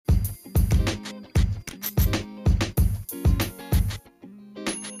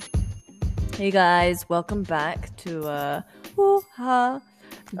Hey guys, welcome back to Hoo-Ha,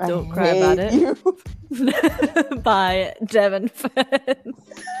 I Don't Cry About hate It you. by Devon Fenn.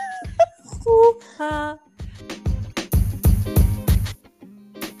 Hoo-Ha.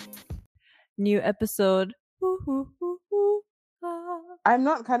 New episode. Hoo-hoo-hoo-hoo-ha. I'm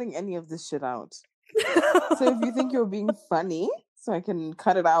not cutting any of this shit out. So if you think you're being funny, so I can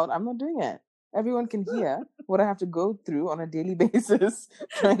cut it out, I'm not doing it. Everyone can hear what I have to go through on a daily basis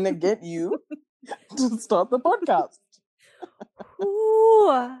trying to get you to start the podcast.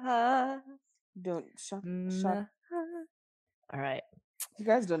 Hoo-ha. Don't shut. All right. You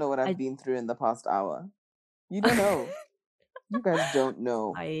guys don't know what I've been through in the past hour. You don't know. You guys don't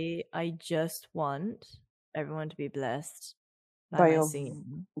know. I just want everyone to be blessed by By my your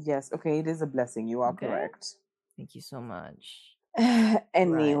singing. Yes, okay, it is a blessing. You are Okay. correct. Thank you so much.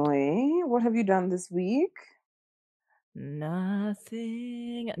 Anyway, what have you done this week?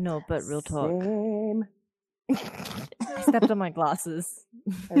 Nothing. No, but real talk. Same. I stepped on my glasses.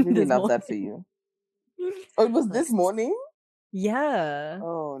 I really this love that for morning. you. Oh, it was Like, this morning? Yeah.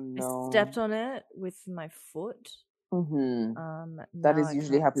 Oh no. I stepped on it with my foot. Mm-hmm. That now is I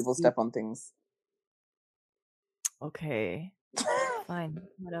usually how can't people see. step on things. Okay. Fine.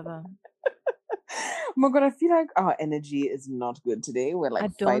 Whatever. Oh my god, I feel like our energy is not good today. We're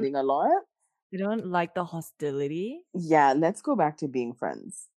like fighting a lot. I don't like the hostility. Yeah, let's go back to being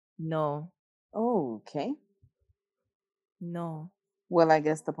friends. No. Oh, okay. No. Well, I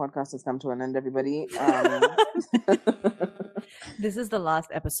guess the podcast has come to an end, everybody. This is the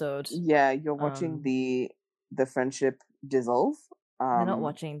last episode. Yeah, you're watching the friendship dissolve. They're not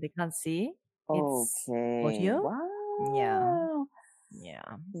watching. They can't see. It's audio. Wow. Yeah.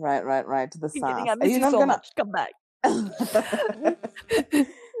 Right. To the I Are miss you you not so gonna much. Come back.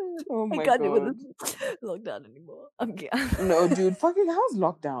 Oh my I can't god. deal with this lockdown anymore. Okay. No, dude, fucking how's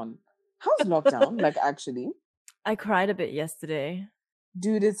lockdown? How's lockdown? Like actually? I cried a bit yesterday.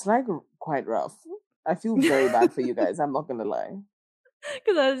 Dude, it's like quite rough. I feel very bad for you guys. I'm not gonna lie.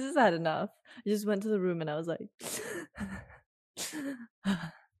 Because I just had enough. I just went to the room and I was like,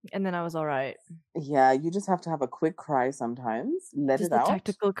 and then I was all right. Yeah, you just have to have a quick cry sometimes. Let Just it out. a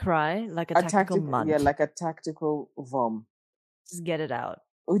tactical cry, like a tactical munt. Yeah, like a tactical vom. Just get it out.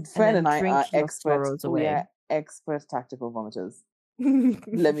 Fred and I drink are your expert. sorrows We away. are expert tactical vomiters.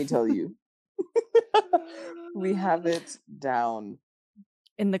 Let me tell you. We have it down.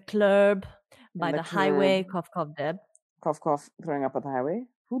 In the club, by the highway, cough, cough, Deb. Cough, cough, throwing up at the highway.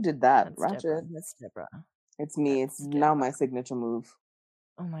 Who did that? That's Ratchet. Deborah. That's Deborah. It's me. That's it's now my signature move.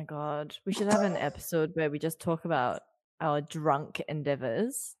 Oh my god. We should have an episode where we just talk about our drunk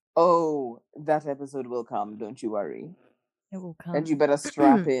endeavors. Oh, that episode will come. Don't you worry. It will come. And you better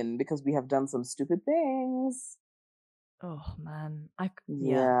strap in because we have done some stupid things. Oh man.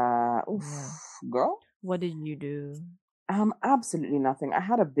 Yeah. Oof. Yeah. Girl? What did you do? Absolutely nothing. I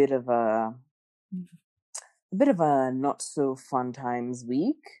had a bit of a not so fun times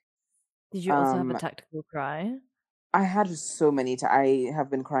week. Did you also have a tactical cry? I had so many. I have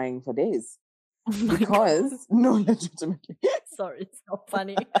been crying for days. Because no, legitimately. Sorry, it's not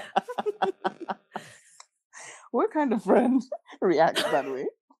funny. What kind of friend reacts that way?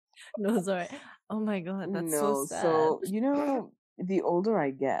 No, sorry. Oh my god, that's so sad. So you know, the older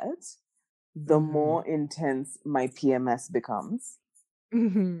I get, the more intense my PMS becomes.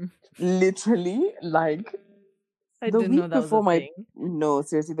 Literally, like the week before my no,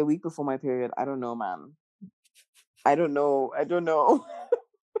 seriously, the week before my period. I don't know, man. I don't know.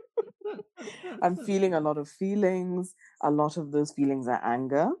 I'm feeling a lot of feelings. A lot of those feelings are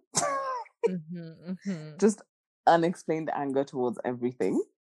anger. Just unexplained anger towards everything.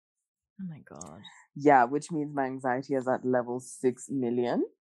 Oh my god. Yeah, which means my anxiety is at level 6 million.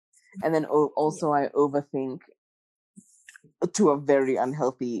 And then also I overthink to a very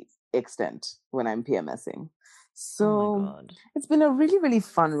unhealthy extent when I'm PMSing. So it's been a really, really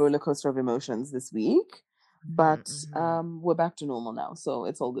fun roller coaster of emotions this week. But we're back to normal now, so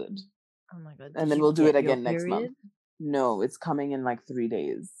it's all good. Oh my god. And then we'll do it again next month. No, it's coming in like 3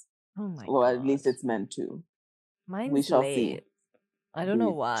 days. Oh my god. Well, at least it's meant to. We shall see. I don't know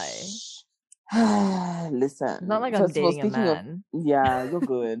why. Listen. It's not like I'm dating a man. Yeah, you're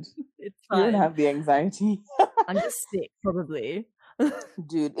good. It's fine. You don't have the anxiety. I'm just sick, probably.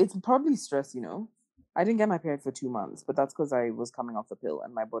 Dude, it's probably stress, you know. I didn't get my period for 2 months, but that's because I was coming off the pill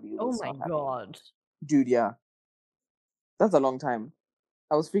and my body was not happy. Oh my god. Dude, yeah. That's a long time.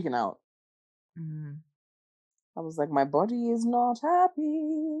 I was freaking out. I was like, my body is not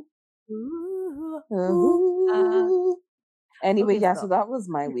happy. Anyway, yeah, so that was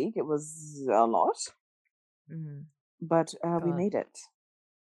my week. It was a lot. But we made it.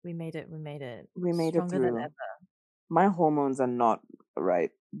 We made it. We made it. We made it Stronger than through. ever. My hormones are not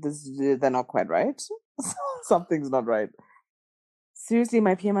right. They're not quite right. Something's not right. Seriously,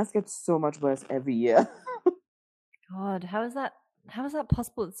 my PMS gets so much worse every year. God, how is that? How is that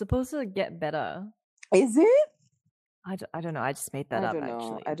possible? It's supposed to get better. Is it? I don't know. I just made that I up don't know.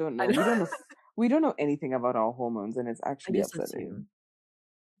 actually. I don't know. We don't know anything about our hormones, and it's I actually just upsetting.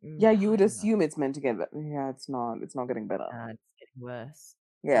 assume. Yeah, you I would don't know. assume it's meant to get better. Yeah, it's not. It's not getting better. It's getting worse.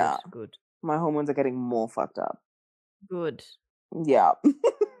 Yeah, Good. my hormones are getting more fucked up. Good. Yeah,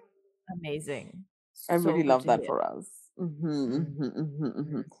 Amazing. I So really good love to that hear. for us. Mm,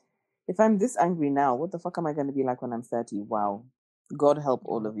 mm. If I'm this angry now, what the fuck am I going to be like when I'm 30? Wow. God help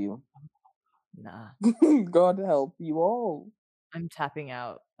all Oh, of you. nah. God help you all. I'm tapping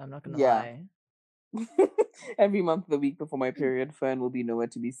out. I'm not gonna Yeah. lie. Every month, the week before my period, Fern will be nowhere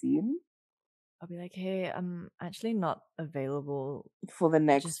to be seen I'll be like, hey, I'm actually not available for the just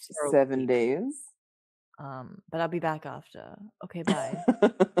next for a 7 week. days. But I'll be back after. Okay, bye.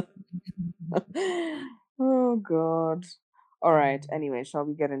 Oh God. All right. Anyway, shall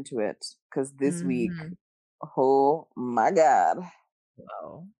we get into it? Because this week, Mhm. oh my God.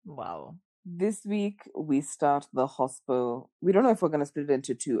 Wow. This week we start the hospo. We don't know if we're going to split it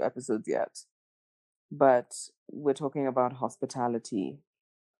into 2 episodes yet, but we're talking about hospitality.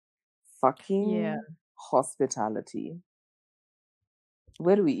 Fucking Yeah. hospitality.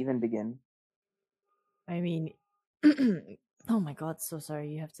 Where do we even begin? I mean, oh my God, so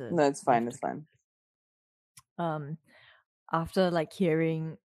sorry. You have to. No, it's You have fine. It's to. fine. After like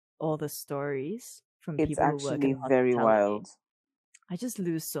hearing all the stories from It's people who work in actually very hospitality, wild. I just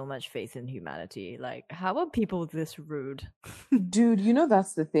lose so much faith in humanity. Like, how are people this rude? Dude, you know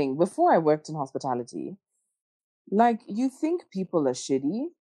that's the thing. Before I worked in hospitality, like you think people are shitty,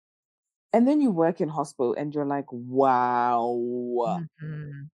 and then you work in hospital and you're like, wow,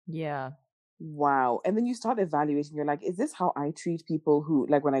 Yeah. wow. And then you start evaluating, you're like, is this how I treat people who,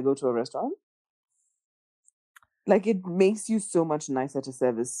 like when I go to a restaurant? Like it makes you so much nicer to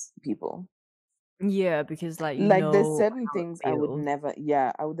service people. Yeah, because like you Like there's know certain how it things I would feels. never,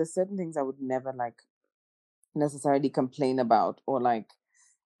 yeah, there's certain things I would never like necessarily complain about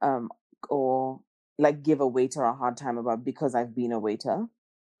um or like give a waiter a hard time about because I've been a waiter.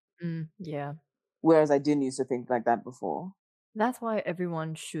 Yeah. Whereas I didn't used to think like that before. That's why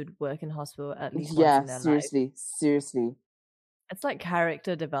everyone should work in hospital at least once Yeah, in their life. seriously. It's like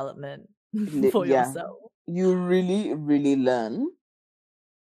character development for Yeah. yourself. You really, really learn.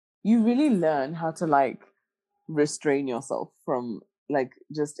 You really learn how to like restrain yourself from like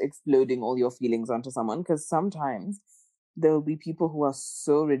just exploding all your feelings onto someone. Because sometimes there will be people who are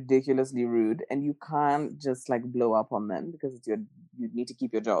so ridiculously rude and you can't just like blow up on them because it's you need to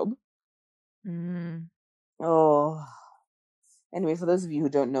keep your job. Mm. Oh, anyway, for those of you who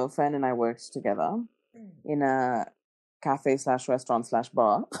don't know, Fern and I worked together in a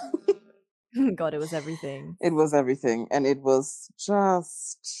cafe/restaurant/bar. God, it was everything. It was everything, and it was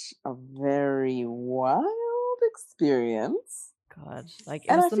just a very wild experience. God, like it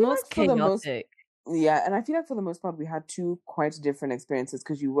And was I the feel like most for the most, chaotic. yeah, and I feel like for the most part, we had 2 quite different experiences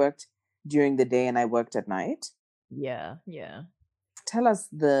because you worked during the day and I worked at night. Yeah. Tell us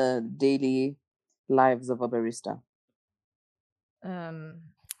the daily lives of a barista.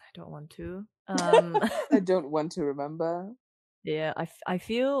 I don't want to. I don't want to remember. Yeah, I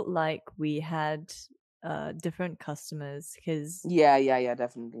feel like we had different customers because Yeah,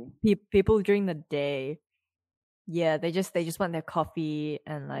 definitely. people during the day, yeah, they just want their coffee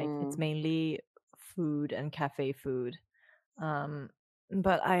and like it's Mm. mainly food and cafe food.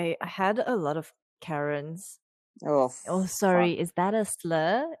 But I had a lot of Karens. Oh, Oh, fuck. sorry, is that a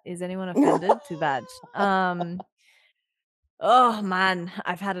slur? Is anyone offended? Too bad. Oh man,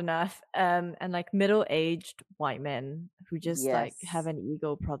 I've had enough. And like middle-aged white men who just like have Yes. an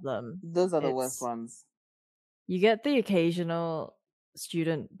ego problem. Those are the worst It's ones. You get the occasional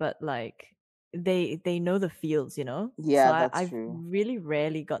student, but like they know the fields, you know? So Yeah, that's I've true. really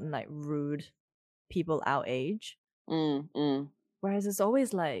rarely gotten like rude people our age. Mm. Whereas it's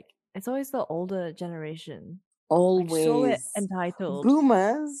always the older generation. Like so Always. entitled.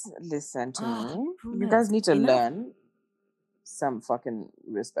 Boomers, listen to Ah, me. You guys boomers. need to Enough. learn some fucking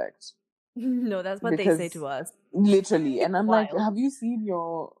respect. No, that's what they say Because to us. literally, and It's I'm like, wild. have you seen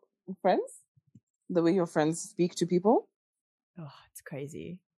your friends? The way your friends speak to people? Oh, it's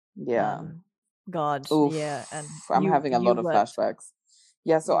crazy. Yeah. God, Oof. yeah, and I'm you having a you lot of worked flashbacks.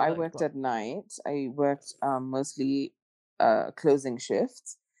 Yeah, so you I worked worked what? at night. I worked mostly closing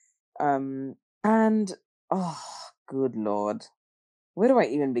shifts. Um and oh good lord. Where do I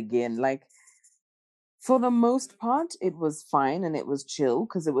even begin? Like For the most part, it was fine and it was chill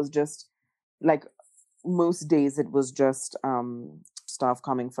because it was just like most days it was just staff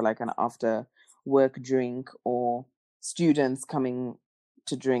coming for like an after work drink or students coming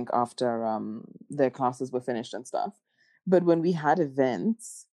to drink after their classes were finished and stuff. But when we had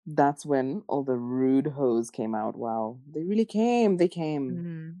events, that's when all the rude hoes came out. Wow, they really came. They came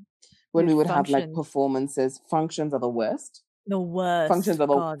Mm. when Dude, we would have like functions. performances. Functions are the worst. The worst.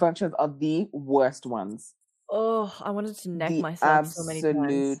 God. Functions are the worst ones. Oh, I wanted to neck The myself so many times.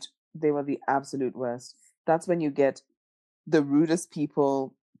 absolute, they were the absolute worst. That's when you get the rudest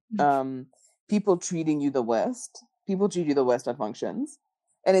people, people treating you the worst. People treat you the worst at functions.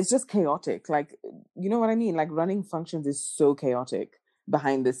 And it's just chaotic. Like, you know what I mean? Like running functions is so chaotic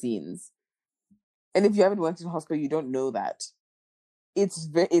behind the scenes. And if you haven't worked in hospital, you don't know that. It's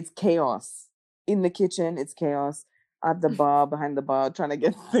chaos. In the kitchen, it's chaos. At the bar, behind the bar, trying to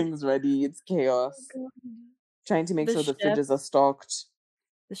get things ready, it's Oh chaos. God. Trying to make The sure the chef, fridges are stocked.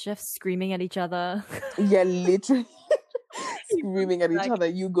 the chefs screaming at each other. Yeah, literally Even screaming at each like, other.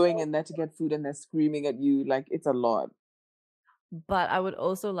 You going in there to get food and they're screaming at you. Like, it's a lot. but I would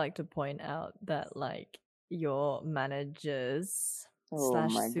also like to point out that like your managers Oh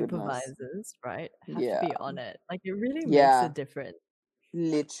slash my goodness. supervisors, right, have to Yeah. be on it. Like it really makes a Yeah. difference.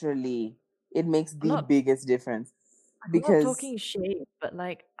 Literally. It makes I'm the not biggest difference. I'm not Because, talking shade, but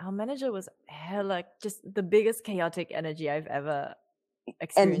like our manager was hella just the biggest chaotic energy I've ever and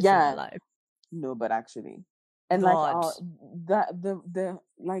experienced in my yeah, life. no, but actually. And like God. our that the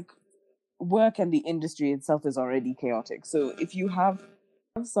like work and the industry itself is already chaotic. So if you have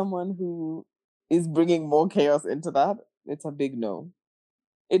someone who is bringing more chaos into that, it's a big no.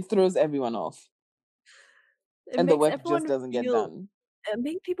 It throws everyone off It and the makes work just everyone doesn't get feel done. it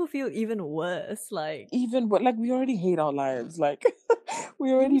makes people feel even worse. Like Even but like we already hate our lives. Like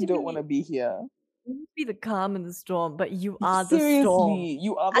we you need already to don't want be to be here. you need to be the calm in the storm, but you are the storm. Seriously,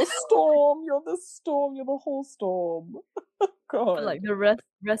 you are the storm. You're the storm. You're the whole storm. But God. like the rest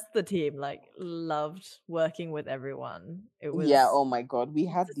of the team like loved working with everyone. It Yeah, was oh my God. We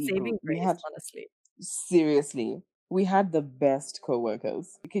it's had a saving we grace, had honestly. seriously, we had the best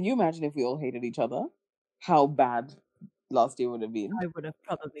co-workers. Can you imagine if we all hated each other? How bad last year would have been. I would have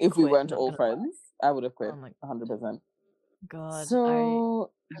probably If we quit, weren't not all gonna friends, I would have lie. quit Oh my 100%. God.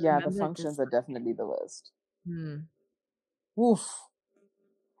 So, I yeah, the remember functions just are definitely the worst. hmm. Oof.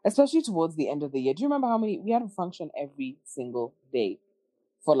 Especially towards the end of the year. Do you remember how many we had a function every single day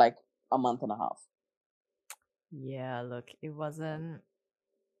for like a month and a half? Yeah, look, it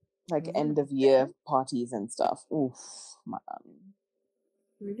Like wasn't end of fair. year parties and stuff. Oof, man.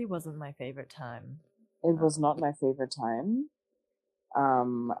 It really wasn't my favorite time. It was not my favorite time.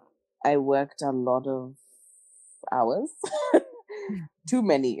 Um, I worked a lot of hours. Too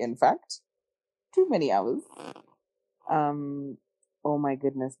many, in fact. Too many hours. Um, oh my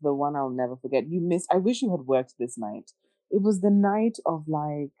goodness, the one I'll never forget. I wish you had worked this night. It was the night of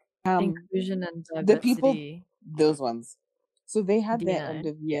like Inclusion and the people, diversity those ones. So they had their D&I. end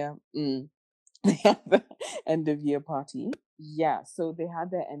of Yeah. year they had the end of year party. Yeah, so they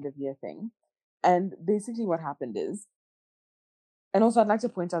had their end of year thing. And basically what happened is, and also I'd like to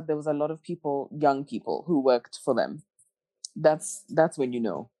point out there was a lot of people, young people, who worked for them. That's when you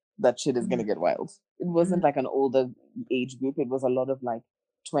know that shit is Mhm. gonna get wild. It Mhm. wasn't like an older age group. It was a lot of like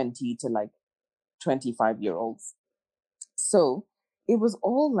 20 to like 25-year-olds. So it was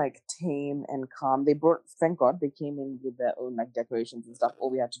all like tame and calm. They brought, thank God, they came in with their own like decorations and stuff. All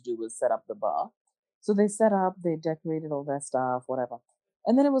we had to do was set up the bar. So they set up, they decorated all their stuff, whatever.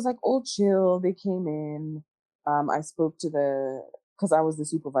 And then it was like all chill. They came in. I spoke to because I was the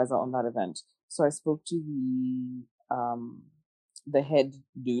supervisor on that event. So I spoke to the head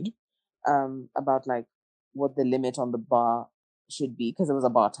dude, about like what the limit on the bar should be because it was a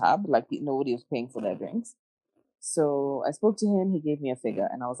bar tab. Like nobody was paying for their drinks. So I spoke to him. He gave me a figure,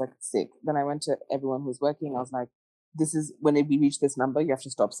 and I was like, sick. Then I went to everyone who's working. I was like, this is when we reach this number, you have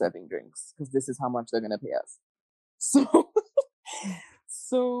to stop serving drinks because this is how much they're gonna pay us. So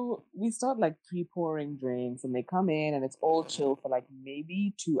so we start like pre-pouring drinks, and they come in, and it's all chill for like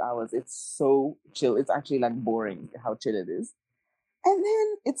maybe 2 hours. It's so chill. It's actually like boring how chill it is. And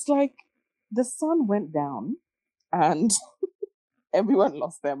then it's like the sun went down, and everyone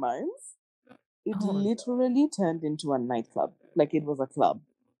lost their minds. It Oh, no. literally turned into a nightclub. Like it was a club.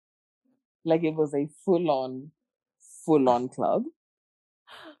 Like it was a full on club.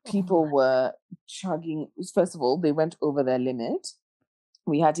 Oh my. People were chugging. First of all, they went over their limit.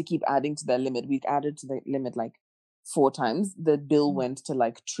 We had to keep adding to their limit. We added to the limit like 4 times. The bill went to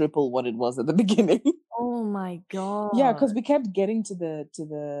like triple what it was at the beginning. Oh my Yeah, because God. we kept getting to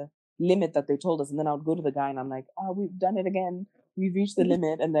the limit that they told us. And then I would go to the guy and I'm like, we've done it again. We've reached the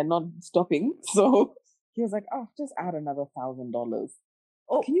limit and they're not stopping. So he was like, just add another $1,000.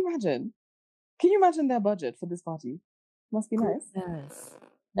 Oh, Can you imagine? Can you imagine their budget for this party? Must be nice. goodness.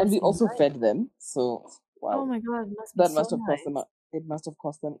 And Must we be also nice. fed them. So, Oh wow. my God, must be That so must have cost nice. them, it must have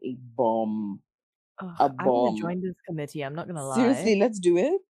cost them a bomb. Ugh, A I want to bomb. join this committee. I'm not gonna lie. Seriously, let's do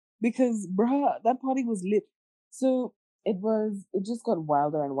it. Because, bruh, that party was lit. So it just got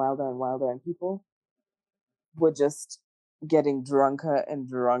wilder and wilder and wilder. And people were just getting drunker and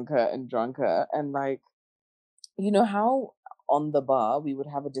drunker and drunker. And like, you know how on the bar we would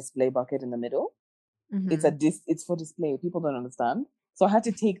have a display bucket in the middle? It's Mhm. it's for display. People don't understand. So I had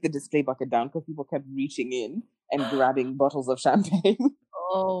to take the display bucket down because people kept reaching in and grabbing bottles of champagne.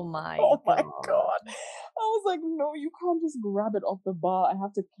 Oh my Oh my God. God. I was like, no, you can't just grab it off the bar. I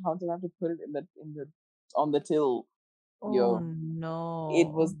have to count it. I have to put it on the till. Oh Yo, it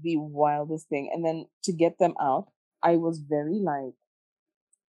no. was the wildest thing. And then to get them out, I was very like,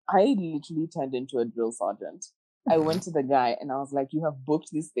 I literally turned into a drill sergeant. I went to the guy and I was like, you have booked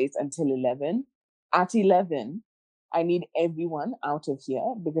this space until 11. At 11, I need everyone out of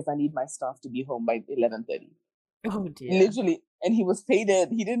here because I need my staff to be home by 11:30. Oh dear. Literally. And he was faded.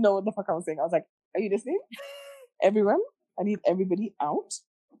 He didn't know what the fuck I was saying. I was like, are you listening? Everyone, I need everybody out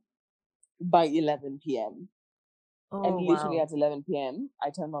by 11 p.m. And Oh literally wow. at 11 p.m., I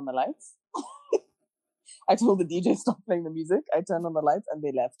turned on the lights. I told the DJ stop playing the music. I turned on the lights and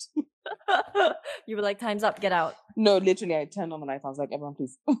they left. You were like, time's up, get out. No, literally, I turned on the lights. I was like, everyone,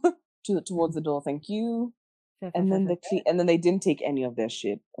 please, towards the door. Thank you. Fair, fair, And fair, then fair, and then they didn't take any of their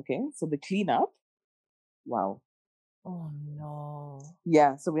shit. Okay, so the cleanup. Wow. Oh no.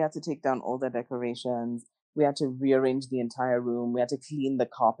 Yeah, so we had to take down all the decorations. We had to rearrange the entire room. We had to clean the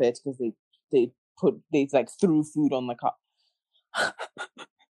carpet because they like threw food on the carpet.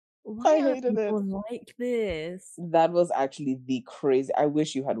 Why are hated it. people like this? That was actually the crazy. I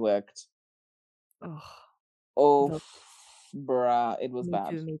wish you had worked. Oh, Oh, bruh, it was me bad.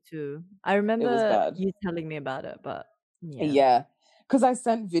 too, me too. I It was remember bad. you telling me about it, but yeah. Yeah, because I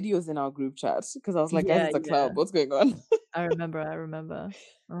sent videos in our group chat because I was like, guys, Yeah, it's a yeah. club. What's going on? I remember.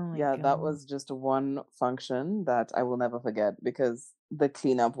 Oh my Yeah, God. that was just one function that I will never forget because the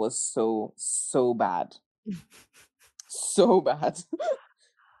cleanup was so bad. So bad.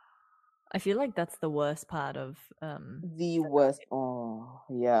 I feel like that's the worst part of The worst. Oh,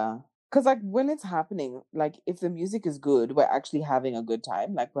 yeah. Because, like, when it's happening, like, if the music is good, we're actually having a good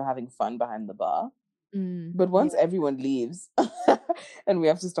time. Like, we're having fun behind the bar. But yeah. once everyone leaves and we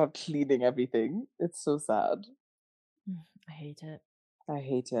have to start cleaning everything, it's so sad. I hate it. I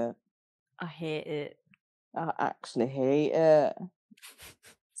hate it. I hate it. I actually hate it.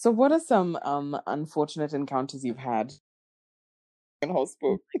 So, what are some unfortunate encounters you've had in Oh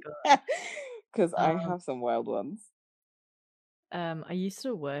hospital? my Because I God. have some wild ones. I used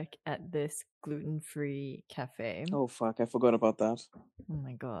to work at this gluten-free cafe. Oh, fuck. I forgot about that. Oh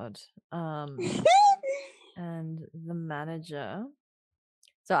my God. And the manager.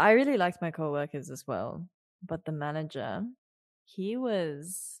 So I really liked my coworkers as well, but the manager, he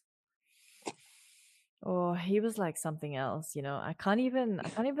was he was like something else, you know. I can't even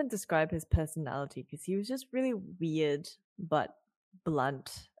describe his personality because he was just really weird but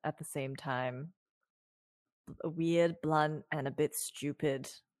blunt at the same time. Weird, blunt, and a bit stupid.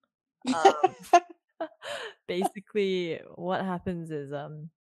 Basically, what happens is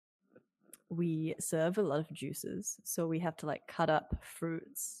we serve a lot of juices, so we have to like cut up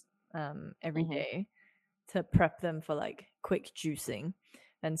fruits every Mhm. day to prep them for like quick juicing.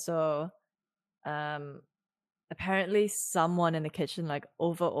 And so apparently someone in the kitchen like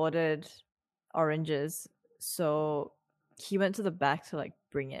over ordered oranges, so he went to the back to like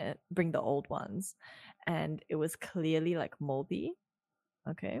bring the old ones, and it was clearly like moldy.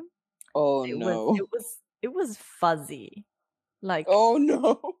 Okay. Oh, it was no. it was it was fuzzy, like Oh,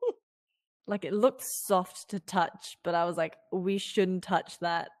 no. like it looked soft to touch, but I was like, we shouldn't touch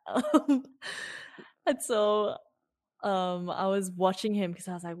that. And so I was watching him because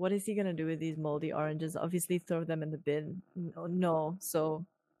I was like, what is he gonna do with these moldy oranges? Obviously throw them in the bin. No. So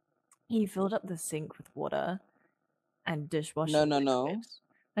he filled up the sink with water and dishwasher No, no, liquid. no.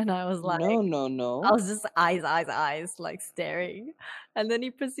 And I was like, No, no, I no. was just eyes, like staring. And then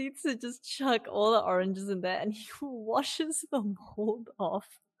he proceeds to just chuck all the oranges in there and he washes the mold off.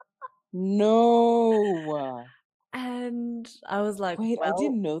 No. And I was like, Wait, I well,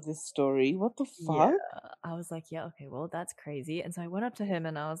 didn't know this story. What the yeah. fuck? I was like, yeah, okay, well, that's crazy. And so I went up to him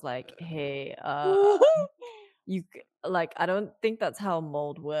and I was like, hey, like, I don't think that's how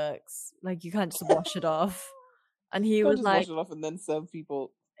mold works. Like, you can't just wash it off. And he Can't was just wash like, it off and then serve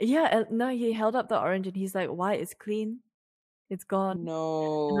people. Yeah, no, he held up the orange and he's like, "Why? It's clean. It's gone."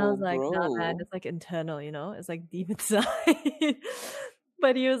 And I No, was like, "Nah, man, bro. it's like internal, you know? It's like deep inside."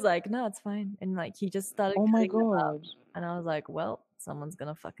 But he was like, "No, it's fine." And like he just started Oh my cutting them up. God. And I was like, "Well, someone's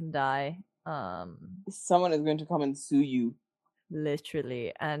gonna fucking die." Someone is going to come and sue you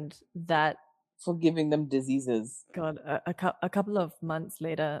Literally. And that for giving them diseases. God, a couple of months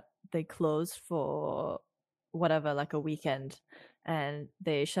later, they closed for whatever, like a weekend, and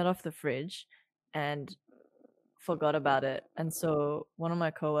they shut off the fridge and forgot about it. And so one of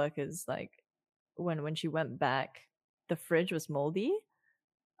my coworkers, like, when she went back, the fridge was moldy.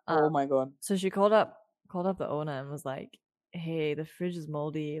 Um, Oh my God. so she called up the owner and was like, "Hey, the fridge is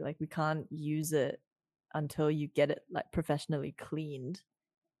moldy. Like, we can't use it until you get it like professionally cleaned."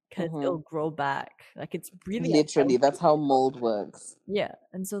 Because Hmm. it'll grow back. Like it's really Literally, unhealthy. that's how mold works. Yeah.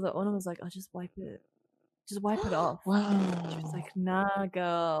 And so the owner was like, "I'll just wipe it off." She was Wow. like, "Nah,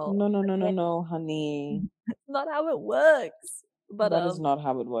 girl, No, no, no, no, like, no, honey. that's not how it works." But That is not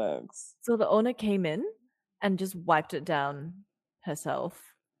how it works. so the owner came in and just wiped it down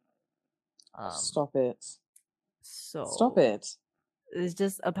herself. Um, Stop it. Stop so it. it's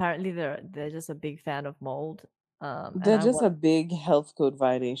just apparently they're just a big fan of mold. And They're I just was a big health code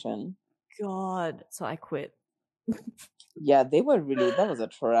violation. God, so I quit. Yeah, they were really, that was a I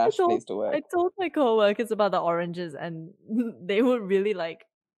trash told place to work. I told my coworkers about the oranges and they were really like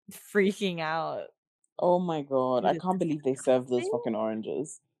freaking out. Oh my God. I Dude, can't it's believe they serve those disgusting. fucking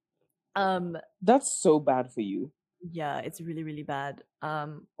oranges. Um, That's so bad for you. yeah, it's really, really bad.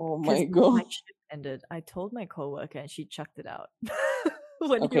 Oh Because my my God. shift ended. I told my coworker and she chucked it out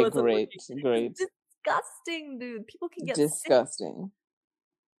when he Okay, wasn't great. looking. Great. It's disgusting, dude. People can get sick. Disgusting.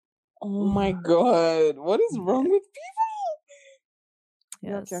 Oh my Ugh, God. What is yeah. wrong with people?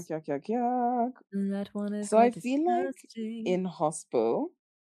 Yuck, yuck, Yes. yuck, yuck, yuck. That one is So I quite feel like disgusting. in hospital,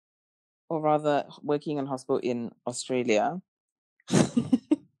 or rather working in hospital in Australia, Mm.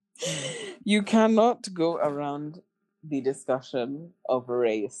 you cannot go around the discussion of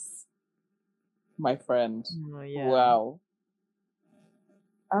race, my friend. Oh yeah. Wow.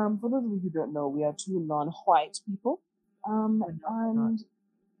 For those of you who don't know, we are two non-white people. We're not, we're not. And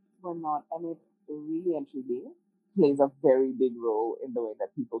we're not, and it really and truly plays a very big role in the way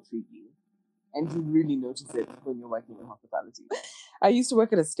that people treat you. And you really notice it when you're working in hospitality. I used to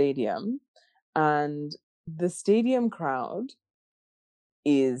work at a stadium, and the stadium crowd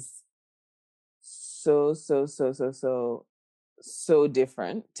is so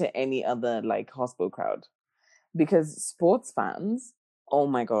different to any other like hospital crowd, because sports fans, oh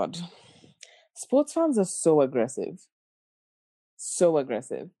my God, sports fans are so aggressive,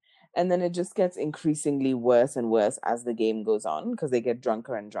 and then it just gets increasingly worse and worse as the game goes on because they get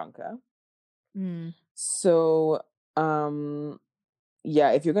drunker and drunker. Mm. So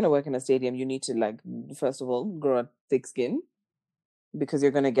yeah, if you're going to work in a stadium, you need to, like, first of all, grow a thick skin, because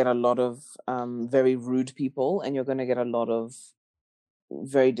you're going to get a lot of very rude people, and you're going to get a lot of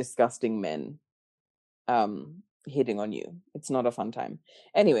very disgusting men hitting on you. It's not a fun time.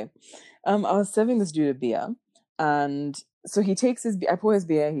 Anyway, I was serving this dude a beer, and so he takes his I pour his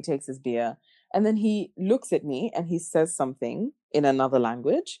beer, he takes his beer, and then he looks at me and he says something in another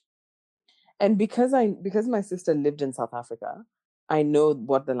language. And because my sister lived in South Africa, I know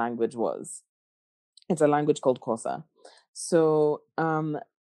what the language was. It's a language called Xhosa. So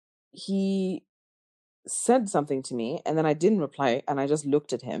he said something to me, and then I didn't reply, and I just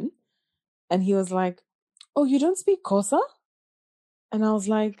looked at him, and he was like, "Oh, you don't speak Xhosa?" And I was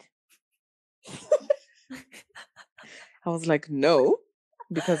like, "No,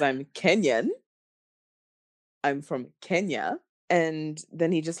 because I'm Kenyan. I'm from Kenya." And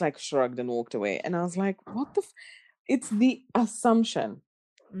then he just like shrugged and walked away. And I was like, "What the It's the assumption.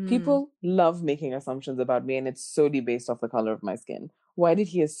 Mm. People love making assumptions about me, and it's solely based off the color of my skin. Why did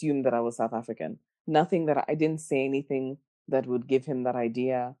he assume that I was South African? Nothing that I didn't say anything that would give him that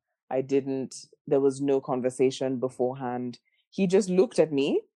idea. There was no conversation beforehand. He just looked at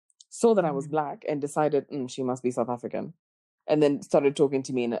me, saw that I was Mm. black, and decided, she must be South African. And then started talking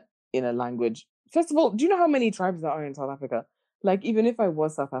to me in a language. First of all, do you know how many tribes there are in South Africa? Like, even if I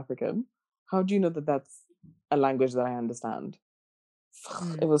was South African, how do you know that that's a language that I understand?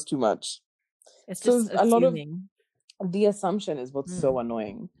 It Mm. was too much. It's So just a lot of assuming. the assumption is what's so Mm.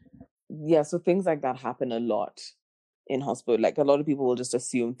 annoying. Yeah, so things like that happen a lot in hospital. Like, a lot of people will just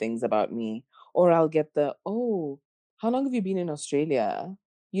assume things about me, or I'll get oh, how long have you been in Australia?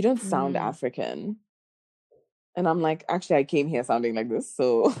 You don't sound Mm. African. And I'm like, actually, I came here sounding like this,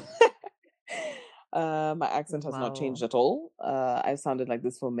 so my accent has not Wow. changed at all. I've sounded like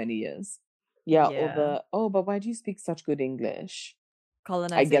this for many years. Yeah, or Yeah. but why do you speak such good English?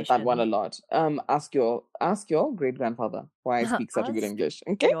 I get that one a Colonization. lot. Ask your great grandfather why I speak such a good Ask English.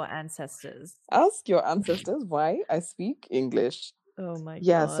 Okay, your ancestors. ask your ancestors why I speak English. Oh my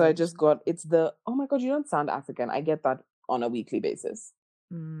Yeah, so I gosh. just got it's the oh my god, you don't sound African. I get that on a weekly basis,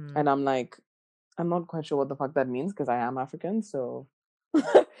 Mm. and I'm like, I'm not quite sure what the fuck that means because I am African. So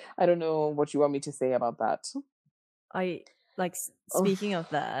I don't know what you want me to say about that. I like Oh, speaking of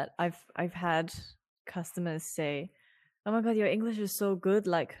that, I've had customers say, "Oh my god, your English is so good."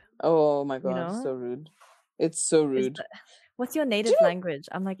 Like, oh my you god, know, so rude. It's so is rude. that, what's your Do you native language?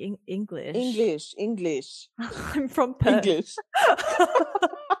 I'm like know English. English, I'm from Perth. English?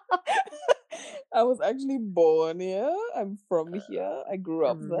 I was actually born here. I'm from here. I grew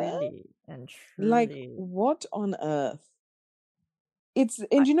up there. Really and Like, truly. what on earth? I,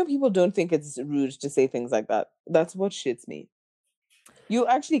 And people don't think it's rude to say things like that. That's what shits me. You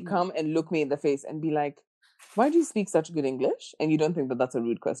actually come and look me in the face and be like, why do you speak such good English? And you don't think that that's a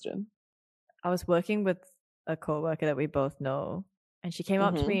rude question. I was working with a coworker that we both know, and she came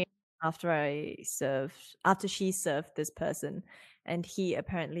up to Mm-hmm. me after she served this person, and he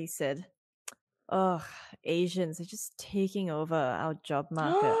apparently said, "Oh, Asians are just taking over our job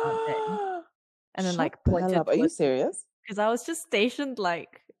market, aren't they?" And then Shut like the hell pointed up. Are you towards me serious? because I was just stationed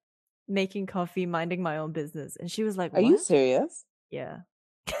like making coffee, minding my own business, and she was like, Are you "What?" serious? Yeah.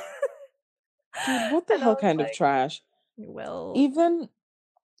 Dude, what the And I hell was kind of like, trash? "Well, Even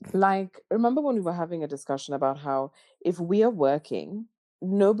like, remember when we were having a discussion about how if we are working,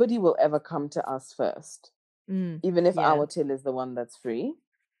 nobody will ever come to us first, even if yeah." our till is the one that's free?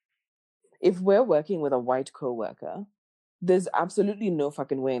 If we're working with a white coworker, there's absolutely no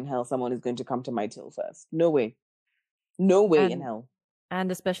fucking way in hell someone is going to come to my till first. No way. No way in And hell.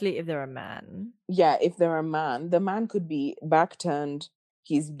 especially if they're a man. Yeah, if they're a man, the man could be back turned.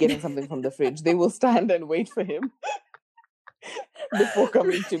 He's getting something from the fridge. They will stand and wait for him before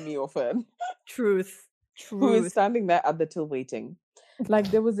coming to me or Fern, Truth. who is Truth. standing there at the till waiting. Like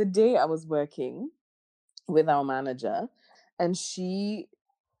there was a day I was working with our manager and she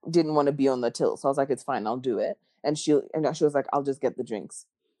didn't want to be on the till. So I was like, it's fine, I'll do it. And she was like, I'll just get the drinks.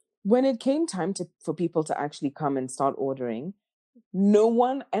 When it came time for people to actually come and start ordering, no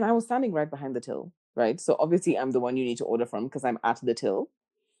one, and I was standing right behind the till, right? So obviously I'm the one you need to order from because I'm at the till.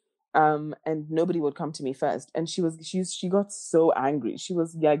 And nobody would come to me first. And she got so angry. She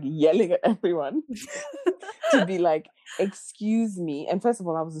was like yelling at everyone to be like, excuse me. And first of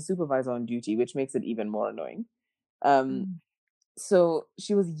all, I was a supervisor on duty, which makes it even more annoying. Um, Mm. so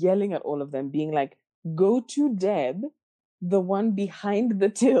she was yelling at all of them, being like, go to Deb, the one behind the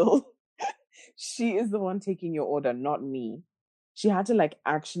till. She is the one taking your order, not me. She had to like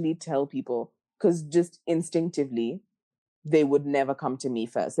actually tell people because just instinctively, they would never come to me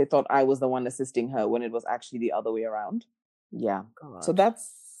first. They thought I was the one assisting her when it was actually the other way around. Yeah. So God.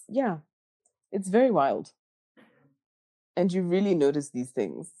 yeah, it's very wild. And you really notice these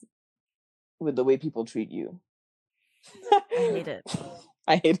things with the way people treat you. I hate it.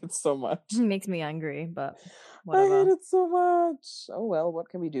 I hate it so much. It makes me angry, but I hate whatever. it so much. Oh well, what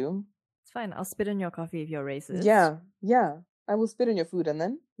can we do? It's fine. I'll spit in your coffee if you're racist. Yeah, yeah. I will spit on your food and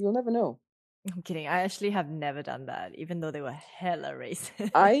then you'll never know. I'm kidding. I actually have never done that, even though they were hella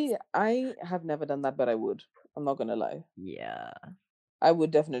racist. I have never done that, but I would. I'm not gonna lie. Yeah. I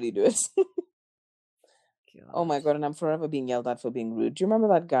would definitely do it. Oh my Gosh. god, and I'm forever being yelled at for being rude. Do you remember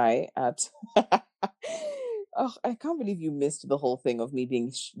that guy at Oh, I can't believe you missed the whole thing of me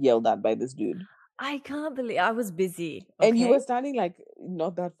being yelled at by this dude. I can't believe I was busy. And you Okay. were standing like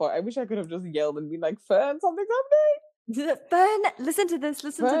not that far. I wish I could have just yelled and been like, Fern, something's happening. Fern, listen to this.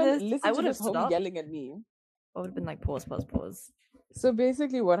 Listen to Fern, this. I listen to would have this homie stopped. yelling at me. I would have been like, pause, pause, pause. So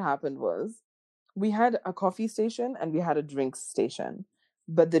basically what happened was we had a coffee station and we had a drinks station.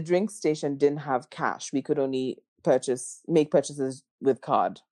 But the drinks station didn't have cash. We could only make purchases with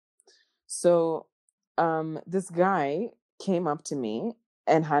card. So this guy came up to me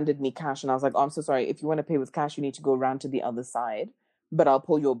and handed me cash. And I was like, oh, I'm so sorry. If you want to pay with cash, you need to go around to the other side, but I'll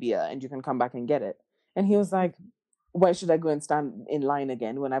pull your beer and you can come back and get it. And he was like, why should I go and stand in line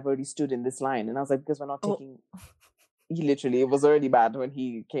again when I've already stood in this line? And I was like, because we're not Oh, taking, he literally, it was already bad when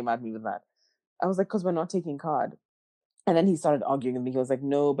he came at me with that. I was like, because we're not taking card. And then he started arguing with me. He was like,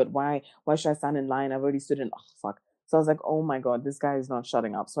 no, but why? Why should I stand in line? I've already stood in. Oh, fuck. So I was like, oh my God, this guy is not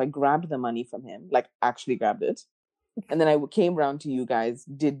shutting up. So I grabbed the money from him, like actually grabbed it. And then I came round to you guys,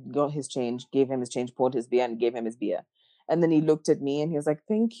 got his change, gave him his change, poured his beer, and gave him his beer. And then he looked at me and he was like,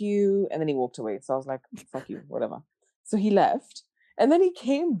 thank you. And then he walked away. So I was like, fuck you, whatever. So he left. And then he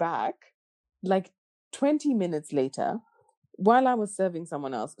came back like 20 minutes later while I was serving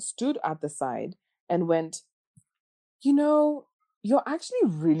someone else, stood at the side and went, you know, you're actually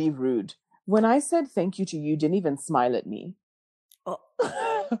really rude. When I said thank you to you, you didn't even smile at me. Oh,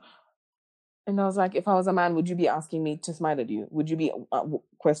 And I was like, if I was a man, would you be asking me to smile at you? Would you be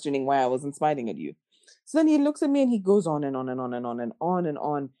questioning why I wasn't smiling at you? So then he looks at me and he goes on and on and on and on and on and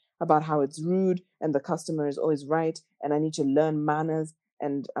on about how it's rude and the customer is always right and I need to learn manners.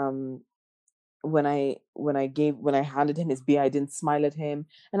 And when I handed him his beer, I didn't smile at him.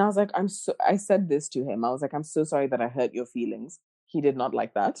 And I was like, I said this to him. I was like, I'm so sorry that I hurt your feelings. He did not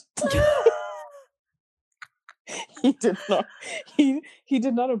like that. He did not he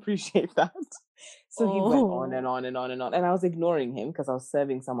did not appreciate that. So he went on and on and on and on. And I was ignoring him because I was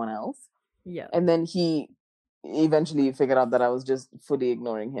serving someone else. yeah. And then he eventually figured out that I was just fully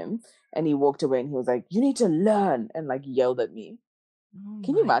ignoring him. And he walked away and he was like, you need to learn, and like yelled at me. Oh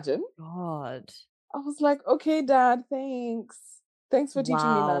Can you my imagine? God. I was like, okay, Dad, thanks. Thanks for teaching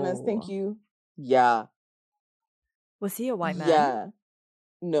me manners. Thank Wow. you. Yeah. Was he a white man? Yeah.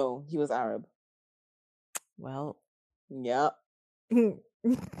 No, he was Arab. Well, Yeah. well,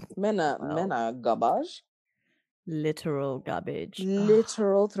 Men are garbage. literal garbage.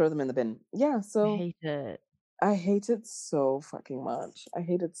 Literal, throw them in the bin. Yeah, I so hate it. I hate it so fucking much. I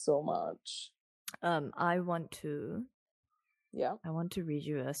hate it so much. I want to Yeah. read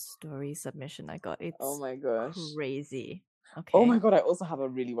you a story submission I got. It's Oh my gosh. crazy. Okay. Oh my god, I also have a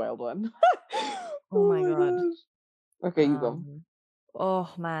really wild one. Oh my god. Gosh. Okay, you go. Oh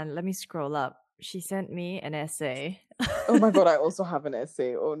man, let me scroll up. She sent me an essay. Oh my god, I also have an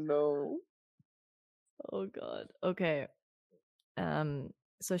essay. Oh no. Oh god. Okay.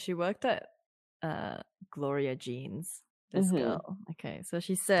 So she worked at Gloria Jeans, this girl. Okay. So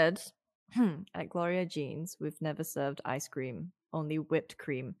she said, at Gloria Jeans, we've never served ice cream, only whipped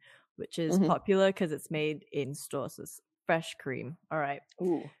cream, which is popular because it's made in stores. So it's fresh cream. All right.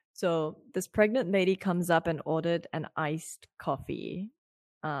 Ooh. So this pregnant lady comes up and ordered an iced coffee.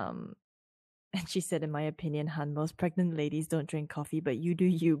 And she said, in my opinion, hun, most pregnant ladies don't drink coffee, but you do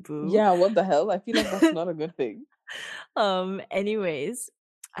you, boo. Yeah, what the hell? I feel like that's not a good thing. Anyways,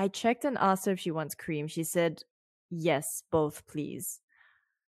 I checked and asked her if she wants cream. She said, yes, both, please.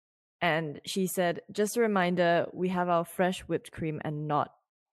 And she said, just a reminder, we have our fresh whipped cream and not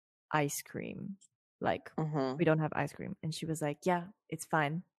ice cream. Like, we don't have ice cream. And she was like, yeah, it's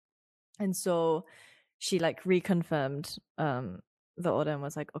fine. And so she like reconfirmed the order and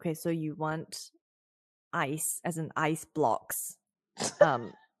was like, okay, so you want ice as in ice blocks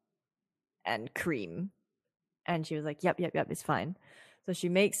and cream. And she was like, yep, it's fine. So she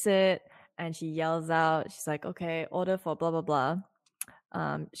makes it and she yells out, she's like, okay, order for blah blah blah.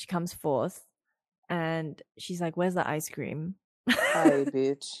 She comes forth and she's like, where's the ice cream? Hi,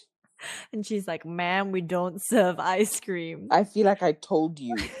 bitch. And she's like, ma'am, we don't serve ice cream. I feel like I told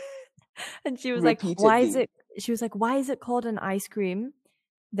you. And she was repeatedly. like, why is it called an ice cream?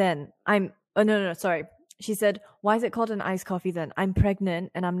 Then no, sorry. She said, why is it called an iced coffee then? I'm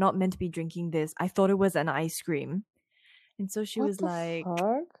pregnant and I'm not meant to be drinking this. I thought it was an ice cream. And so she was like,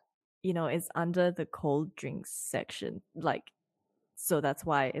 fuck? You know, it's under the cold drinks section. Like, so that's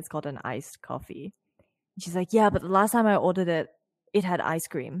why it's called an iced coffee. And she's like, yeah, but the last time I ordered it, it had ice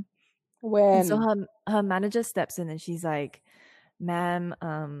cream. When? And so her manager steps in and she's like, ma'am,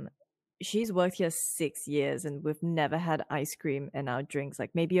 she's worked here 6 years and we've never had ice cream in our drinks.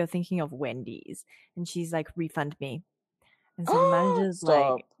 Like, maybe you're thinking of Wendy's. And she's like, refund me. And so the manager's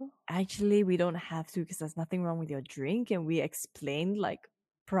like, actually, we don't have to because there's nothing wrong with your drink. And we explained like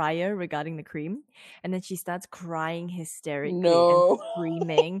prior regarding the cream. And then she starts crying hysterically and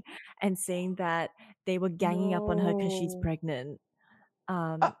screaming and saying that they were ganging up on her because she's pregnant.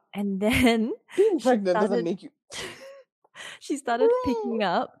 And then being pregnant doesn't make you. She started picking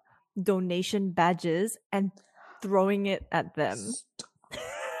up donation badges and throwing it at them.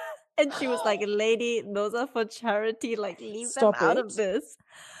 And she was like, lady, those are for charity. Like, leave them out of this.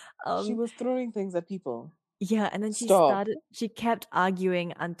 She was throwing things at people. Yeah, and then she kept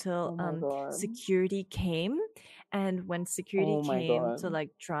arguing until security came. And when security came to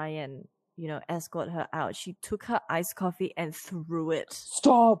like try and, you know, escort her out, she took her iced coffee and threw it.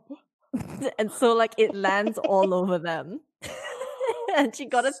 Stop. And so like it lands all over them. And she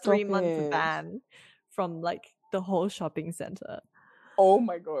got a 3-month ban from like the whole shopping center. Oh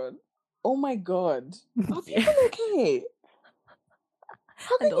my god. Are people okay?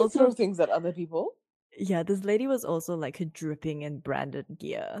 How can you throw things at other people? Yeah, this lady was also like dripping in branded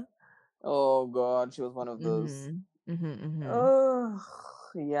gear. Oh god, she was one of those. Oh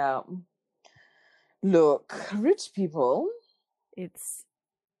yeah. Look, rich people. It's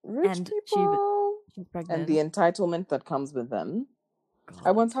rich people she's pregnant. And the entitlement that comes with them. God.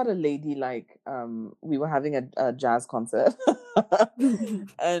 I once had a lady like we were having a jazz concert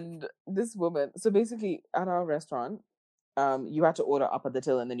And this woman, so basically at our restaurant, you had to order up at the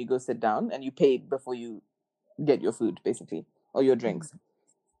till and then you go sit down and you pay before you get your food, basically, or your drinks.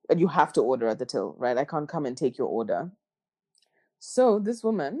 And you have to order at the till, right? I can't come and take your order. So this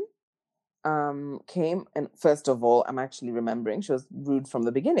woman came, and first of all, I'm actually remembering she was rude from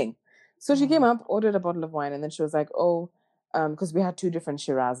the beginning. So she came up, ordered a bottle of wine, and then she was like, "Oh, because we had two different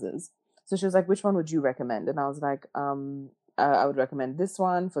Shirazes." So she was like, "Which one would you recommend?" And I was like, I would recommend this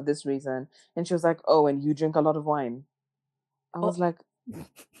one for this reason." And she was like, "Oh, and you drink a lot of wine." I was like,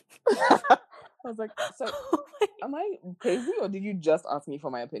 I was like, "So, am I crazy, or did you just ask me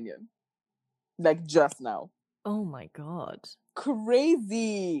for my opinion? Like just now?" Oh my God.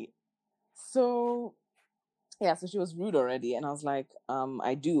 Crazy. So yeah, so she was rude already, and I was like,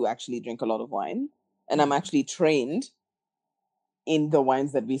 I do actually drink a lot of wine, and I'm actually trained in the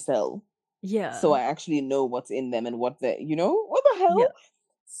wines that we sell, so Yeah. I actually know what's in them and what what the hell. Yeah.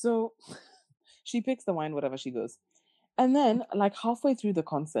 So she picks the wine, whatever she goes, and then like halfway through the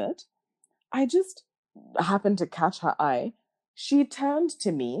concert, I just happened to catch her eye. She turned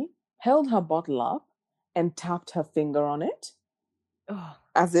to me, held her bottle up, and tapped her finger on it, Oh,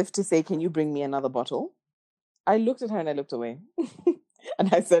 as if to say, "Can you bring me another bottle?" I looked at her and I looked away.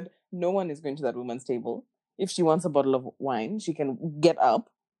 And I said, "No one is going to that woman's table. If she wants a bottle of wine, she can get up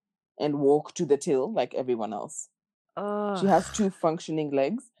and walk to the till like everyone else. She has two functioning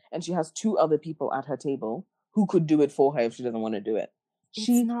legs and she has two other people at her table who could do it for her if she doesn't want to do it." it's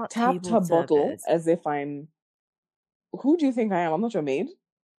She not tapped table her bottle service. as if I'm. Who do you think I am? I'm not your maid.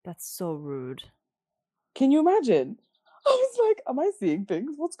 That's so rude. Can you imagine? I was like, am I seeing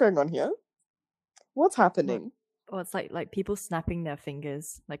things? What's going on here? What's happening? Or it's like people snapping their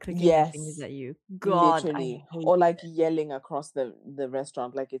fingers, like clicking their fingers Yes. at you. God, I Literally. hate Or like it. yelling across the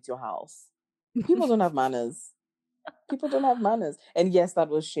restaurant like it's your house. People don't have manners. People don't have manners. And yes, that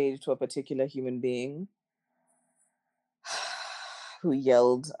was shade to a particular human being who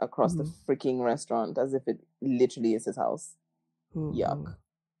yelled across the freaking restaurant as if it literally is his house. Yuck.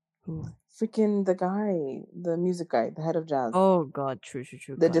 Who? Freaking the guy, the music guy, the head of jazz. Oh God, true. The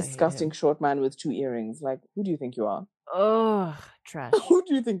God, I hate disgusting him. short man with two earrings. Like, who do you think you are? Oh, trash. Who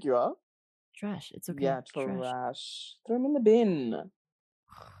do you think you are? Trash. It's okay. Yeah, Trash. trash. Throw him in the bin.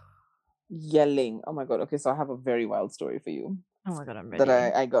 Yelling. Oh my god. Okay, so I have a very wild story for you Oh my God, I'm that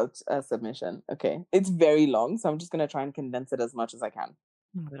ready. I got a submission. Okay. It's very long, so I'm just gonna try and condense it as much as I can.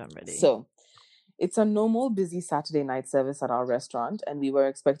 Oh my God, I'm ready. So it's a normal busy Saturday night service at our restaurant, and we were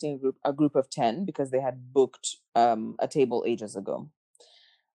expecting a group of 10 because they had booked a table ages ago.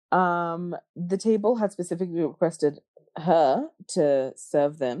 The table had specifically requested her to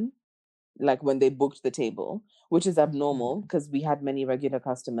serve them like when they booked the table, which is abnormal because we had many regular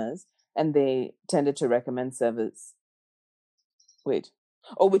customers and they tended to recommend service. Wait.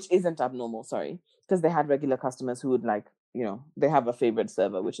 Oh, which isn't abnormal, sorry. Because they had regular customers who would like, they have a favorite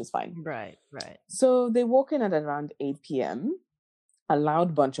server, which is fine. Right. So they walk in at around 8 p.m., a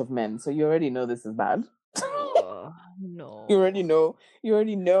loud bunch of men. So you already know this is bad. Oh, no. You already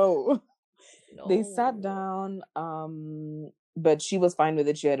know. They sat No. down, but she was fine with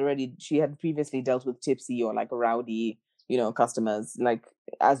it. She had previously dealt with tipsy or like rowdy, customers, like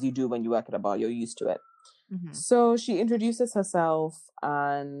as you do when you work at a bar, you're used to it. So she introduces herself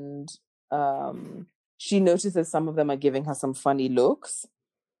and she notices some of them are giving her some funny looks.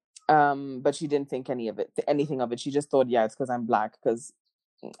 But she didn't think anything of it. She just thought, yeah, it's because I'm black, because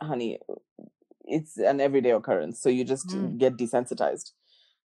honey, it's an everyday occurrence. So you just get desensitized.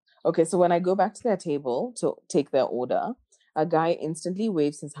 Okay, so when I go back to their table to take their order, a guy instantly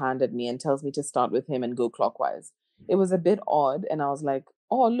waves his hand at me and tells me to start with him and go clockwise. It was a bit odd, and I was like,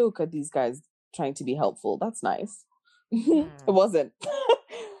 oh, look at these guys trying to be helpful. That's nice. It wasn't.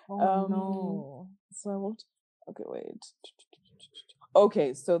 Oh no. So I walked. Okay, wait.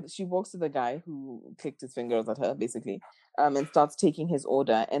 Okay, so she walks to the guy who clicked his fingers at her, basically, and starts taking his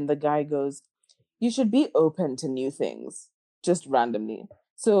order. And the guy goes, "You should be open to new things," just randomly.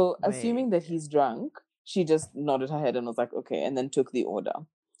 So, assuming that he's drunk, she just nodded her head and was like, "Okay," and then took the order.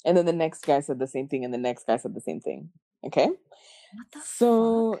 And then the next guy said the same thing, and the next guy said the same thing. Okay. What the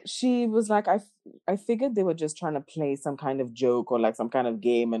So fuck? she was like, I figured they were just trying to play some kind of joke or like some kind of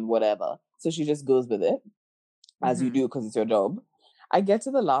game and whatever. So she just goes with it, as you do, because it's your job. I get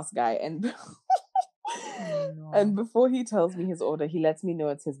to the last guy, and and before he tells me his order, he lets me know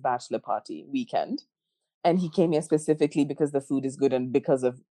it's his bachelor party weekend, and he came here specifically because the food is good and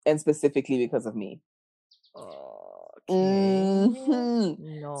specifically because of me. Okay. So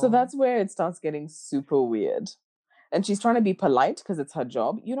No. that's where it starts getting super weird. And she's trying to be polite because it's her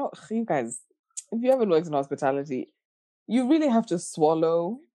job. You guys, if you ever worked in hospitality, you really have to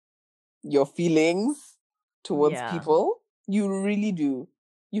swallow your feelings towards Yeah. people. You really do.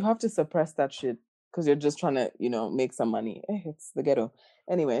 You have to suppress that shit because you're just trying to, make some money. It's the ghetto.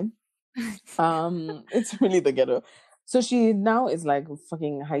 Anyway, it's really the ghetto. So she now is like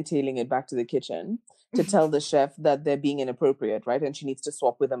fucking hightailing it back to the kitchen to tell the chef that they're being inappropriate, right? And she needs to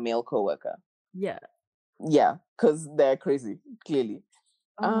swap with a male coworker. Yeah. Yeah, because they're crazy, clearly.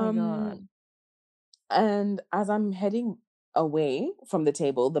 Oh my God. And as I'm heading away from the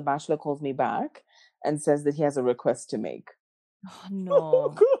table, the bachelor calls me back and says that he has a request to make. Oh,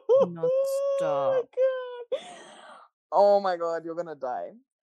 no. No, stop. Oh my God, you're gonna die.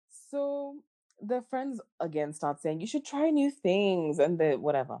 So their friends again start saying, you should try new things and the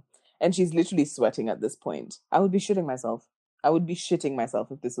whatever. And she's literally sweating at this point. I would be shitting myself. I would be shitting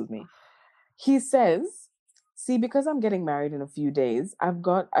myself if this was me. He says, see, because I'm getting married in a few days,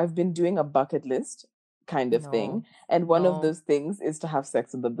 I've been doing a bucket list kind of thing. And one of those things is to have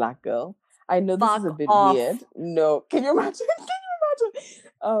sex with a black girl. I know this is a bit weird. No, can you imagine? Can you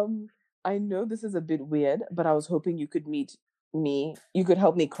imagine? I know this is a bit weird, but I was hoping you could meet me. You could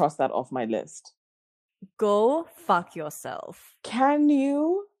help me cross that off my list. Go fuck yourself. Can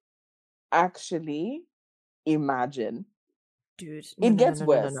you actually imagine? Dude, It gets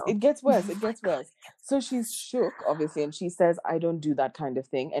worse. It gets worse. Oh It my gets God. worse. So she's shook, obviously, and she says, I don't do that kind of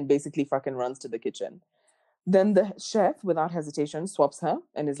thing, and basically fucking runs to the kitchen. Then the chef, without hesitation, swaps her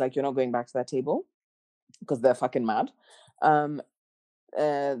and is like, you're not going back to that table, because they're fucking mad.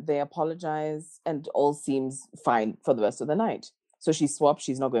 They apologize, and all seems fine for the rest of the night. So she swaps,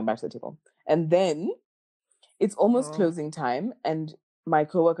 she's not going back to the table. And then it's almost closing time, and my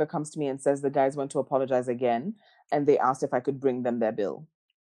coworker comes to me and says the guys went to apologize again, and they asked if I could bring them their bill.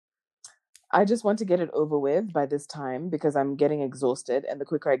 I just want to get it over with by this time because I'm getting exhausted, and the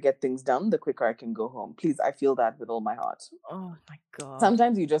quicker I get things done, the quicker I can go home. Please, I feel that with all my heart. Oh my God.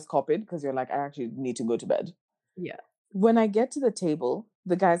 Sometimes you just cop it because you're like, I actually need to go to bed. Yeah. When I get to the table,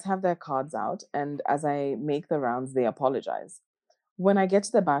 the guys have their cards out, and as I make the rounds, they apologize. When I get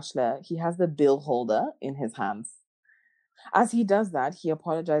to the bachelor, he has the bill holder in his hands. As he does that, he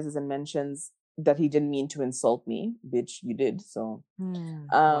apologizes and mentions that he didn't mean to insult me. Bitch, you did. So,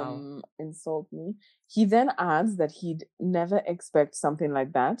 wow. Insult me. He then adds that he'd never expect something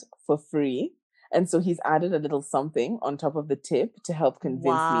like that for free. And so he's added a little something on top of the tip to help convince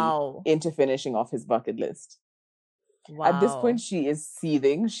me into finishing off his bucket list. Wow. At this point, she is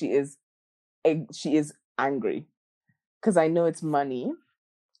seething. She is angry because I know it's money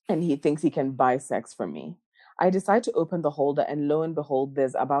and he thinks he can buy sex from me. I decide to open the holder, and lo and behold,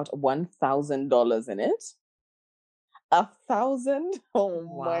 there's about $1,000 in it. 1,000? Oh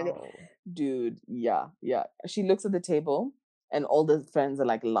my God. Dude, yeah. She looks at the table, and all the friends are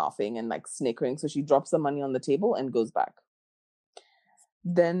like laughing and like snickering. So she drops the money on the table and goes back.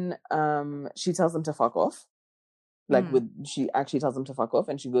 Then she tells them to fuck off. She actually tells them to fuck off,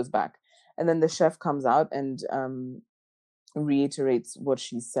 and she goes back. And then the chef comes out and reiterates what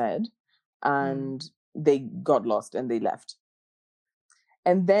she said, and they got lost and they left.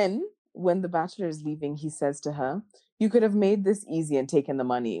 And then when the bachelor is leaving, he says to her, you could have made this easy and taken the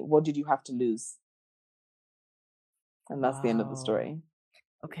money. What did you have to lose? And that's the end of the story.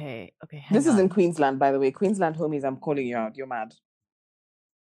 Okay. This is in Queensland, by the way. Queensland homies, I'm calling you out. You're mad.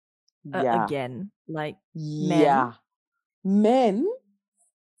 Yeah. Again, like yeah. Men.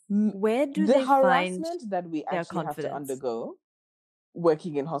 Where do they find the harassment that we actually have to undergo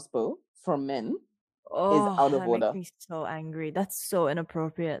working in hospo from men is out of order. That makes me so angry. That's so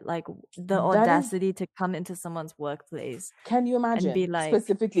inappropriate. Like the audacity to come into someone's workplace. Can you imagine? And be like,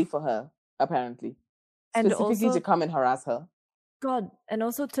 specifically for her, apparently. Specifically and also, to come and harass her. God, and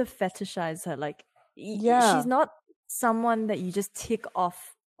also to fetishize her. Like, she's not someone that you just tick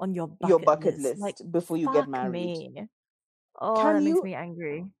off on your bucket list. Like, before you get married. Me. Oh, that makes me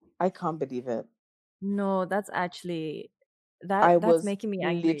angry. I can't believe it. No, that's actually that's making me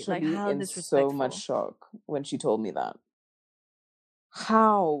angry. Literally like, how in so much shock when she told me that.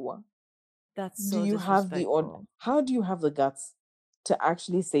 How? That's so disrespectful. How do you have the guts to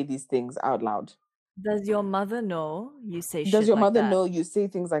actually say these things out loud? Does your mother know you say shit Does your like mother that? know you say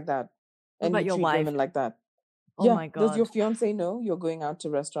things like that? And you treat women like that? Oh my God. Does your fiance know you're going out to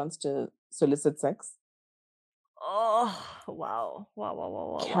restaurants to solicit sex? Oh, wow.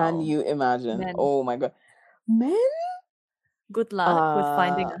 Can you imagine? Men. Oh my God. Men? Good luck with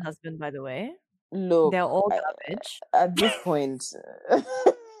finding a husband, by the way. Look. They're all garbage. At this point...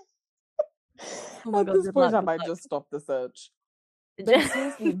 Oh God, this point, I might just stop the search. But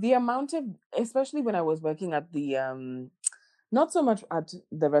seriously, the amount of... Especially when I was working at the... not so much at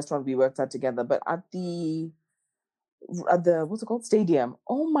the restaurant we worked at together, but at the at the, what's it called, stadium.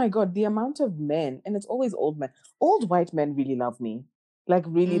 Oh my god, the amount of men, and it's always old men. Old white men really love me. Like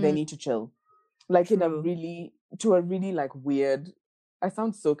really, they Mm, need to chill. Like in a true. really, to a really like weird. I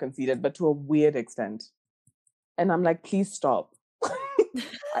sound so conceited, but to a weird extent. And I'm like, please stop.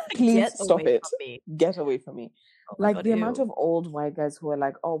 Please Get stop away it. from me. Get away from me. Oh my Like god, the amount ew. of old white guys who are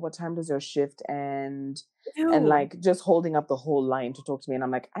like, oh, what time does your shift end? And Ew. like just holding up the whole line to talk to me. And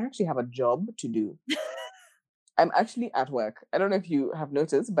I'm like, I actually have a job to do. I'm actually at work. I don't know if you have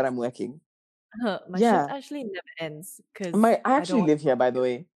noticed, but I'm working. My shift Yeah. actually never ends because I I don't actually want live here, by the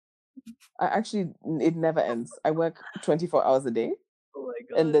way. It never ends. I work 24 hours a day, Oh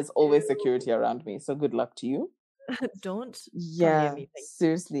my and god, there's always ew. security around me. So good luck to you. Don't come near Yeah, me, thank you.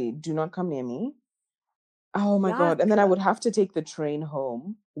 seriously, do not come near me. Oh my Yuck. God. And then I would have to take the train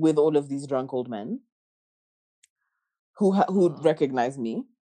home with all of these drunk old men who'd Oh recognize me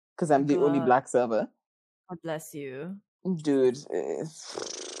because I'm the only god, black server. God bless you. Dude,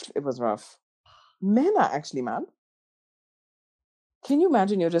 it was rough. Men are actually mad. Can you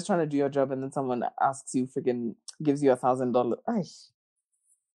imagine you're just trying to do your job and then someone asks you, freaking gives you $1,000? Ay,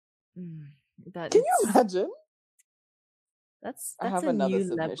 Mm, that can you it's imagine? I that's have a another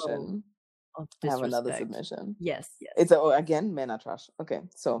new level submission. of I have another disrespect. submission. Yes, yes. It's again, men are trash. Okay,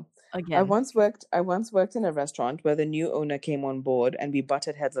 so Again. I once worked in a restaurant where the new owner came on board and we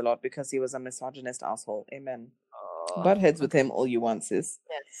butted heads a lot because he was a misogynist asshole. Amen. Oh, Butt heads with okay. him all you want, sis.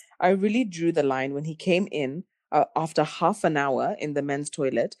 Yes. I really drew the line when he came in after half an hour in the men's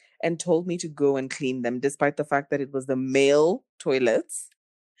toilet and told me to go and clean them, despite the fact that it was the male toilets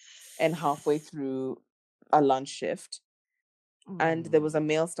and halfway through a lunch shift. And there was a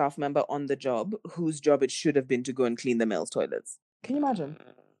male staff member on the job whose job it should have been to go and clean the male's toilets. Can you imagine?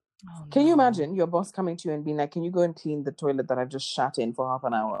 Oh Can you no. imagine your boss coming to you and being like, can you go and clean the toilet that I've just shat in for half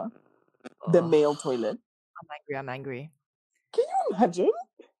an hour? The Oh, male toilet. I'm angry. Can you imagine?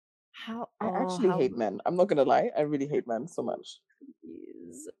 I actually How hate men. I'm not gonna lie. I really hate men so much.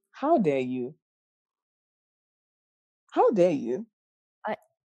 is How dare you? How dare you? I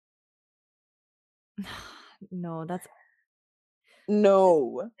no,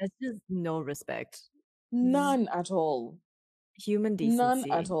 No. that's just no respect. None at all. Human None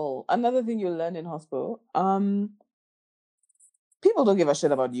decency. at all. Another thing you'll learn in hospital, people don't give a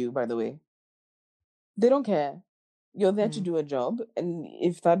shit about you, by the way. They don't care. You're there to Mm. do a job, and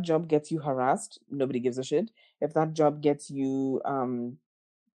if that job gets you harassed, nobody gives a shit. If that job gets you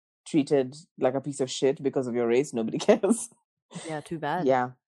treated like a piece of shit because of your race, nobody cares. Yeah, too bad.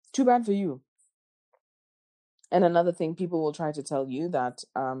 Yeah. Too bad for you. And another thing, people will try to tell you that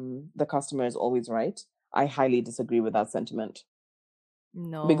the customer is always right. I highly disagree with that sentiment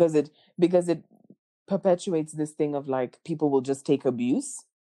No. because it perpetuates this thing of like people will just take abuse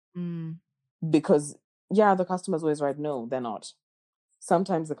Mm. because yeah, the customer's always right. No, they're not.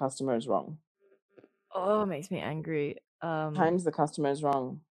 Sometimes the customer is wrong. Oh, it makes me angry. Times the customer is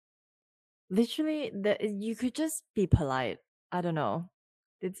wrong. Literally, you could just be polite. I don't know.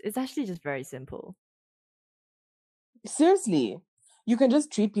 It's actually just very simple. Seriously, you can just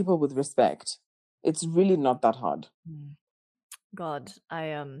treat people with respect. It's really not that hard. God,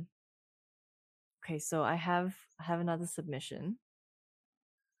 okay, so I have another submission.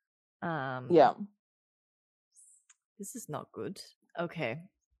 Yeah. This is not good. Okay.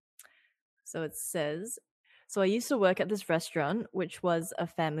 So it says, so I used to work at this restaurant, which was a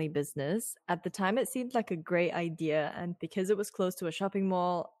family business. At the time, it seemed like a great idea. And because it was close to a shopping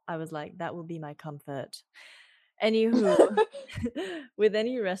mall, I was like, that will be my comfort. Anywho, with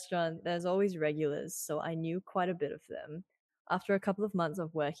any restaurant, there's always regulars. So I knew quite a bit of them. After a couple of months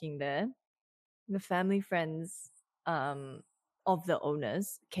of working there, the family friends of the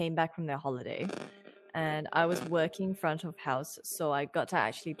owners came back from their holiday, and I was working front of house, so I got to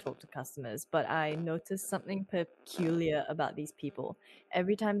actually talk to customers. But I noticed something peculiar about these people.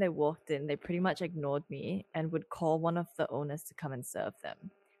 Every time they walked in, they pretty much ignored me and would call one of the owners to come and serve them.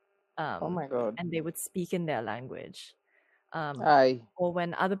 Oh my God. And they would speak in their language. Aye. Or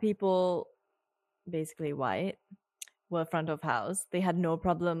when other people, basically white, were front of house, they had no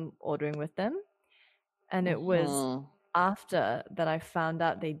problem ordering with them. And it was after that I found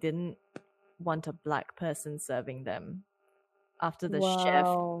out they didn't want a black person serving them. After the chef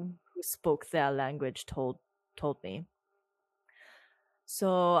who spoke their language told me.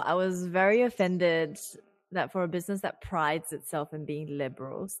 So I was very offended that for a business that prides itself in being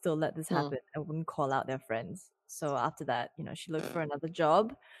liberal still let this happen and wouldn't call out their friends. So after that, she looked for another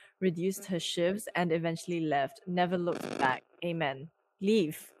job, reduced her shifts, and eventually left. Never looked back. Amen.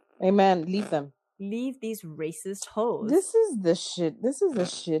 Leave. Amen. Leave them. leave these racist hoes. This is the shit. This is the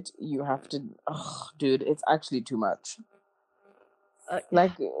shit you have to. Oh, dude, it's actually too much.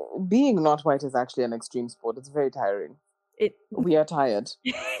 Like, being not white is actually an extreme sport. It's very tiring. We are tired.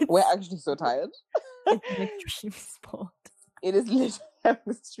 We're actually so tired. It's an extreme sport. It is literally an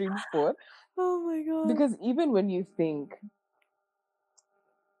extreme sport. Oh my god. Because even when you think,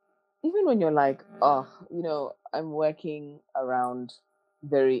 even when you're like, oh, you know, I'm working around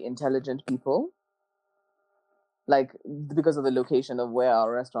very intelligent people, like, because of the location of where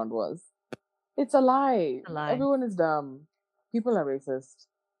our restaurant was, it's a lie. Everyone is dumb. People are racist.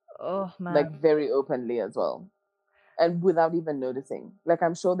 Oh man. Like, very openly as well. And without even noticing. Like,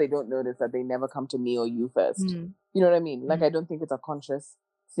 I'm sure they don't notice that they never come to me or you first. You know what I mean? Like, I don't think it's a conscious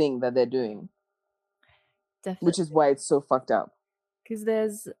thing that they're doing. Definitely. Which is why it's so fucked up. Because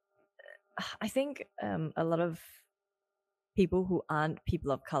there's, I think, a lot of people who aren't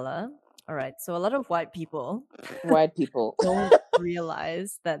people of color. All right, so a lot of white people don't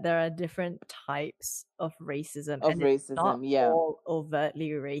realize that there are different types of racism. It's not all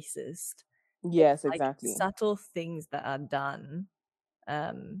overtly racist. Yes, like exactly. Subtle things that are done.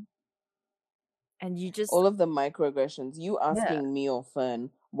 And you just... all of the microaggressions. You asking me or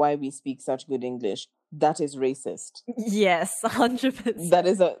Fern why we speak such good English, that is racist. Yes, 100%. That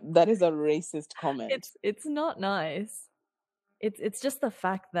is a racist comment. It's not nice. It's just the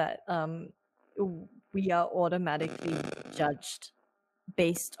fact that we are automatically judged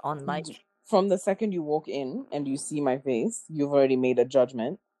based on, like, from the second you walk in and you see my face, you've already made a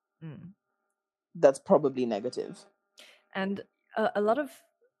judgment. That's probably negative. And a lot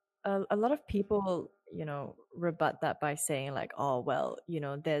of people, you know, rebut that by saying, like, oh well, you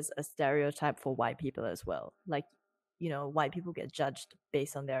know, there's a stereotype for white people as well. Like, you know, white people get judged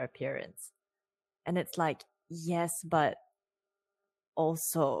based on their appearance. And it's like, yes, but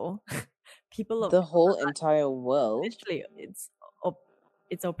also people of the whole entire world, literally,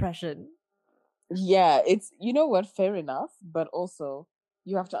 it's oppression. Yeah, it's, you know what, fair enough, but also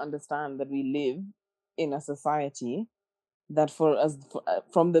you have to understand that we live in a society that for us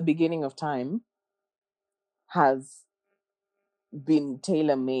from the beginning of time has been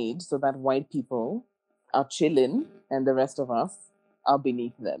tailor-made so that white people are chilling and the rest of us are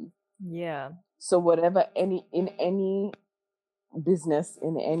beneath them. Yeah. So whatever, in any business,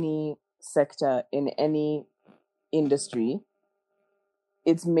 in any sector, in any industry,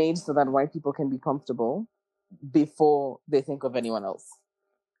 it's made so that white people can be comfortable before they think of anyone else.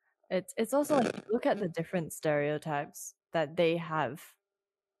 It's also like, look at the different stereotypes that they have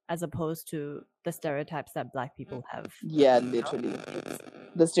as opposed to the stereotypes that black people have. Yeah, literally.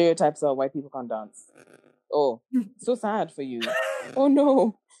 The stereotypes are white people can't dance. Oh, so sad for you. Oh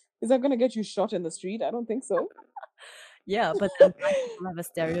no. Is that going to get you shot in the street? I don't think so. Yeah, but then black people have a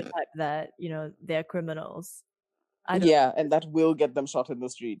stereotype that, you know, they're criminals. Yeah, and that will get them shot in the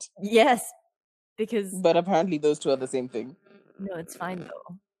street. Yes, because... But apparently those two are the same thing. No, it's fine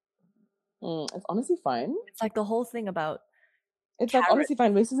though. It's honestly fine. It's like the whole thing about... It's like, honestly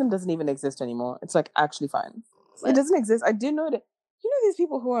fine. Racism doesn't even exist anymore. It's like actually fine. It doesn't exist. I didn't know that. You know, these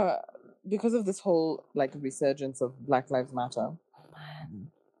people who are, because of this whole like resurgence of Black Lives Matter,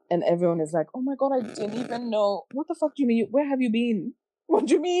 and everyone is like, oh my god, I didn't even know. What the fuck do you mean? Where have you been? What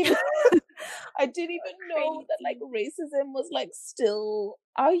do you mean? I didn't even know that like racism was like still...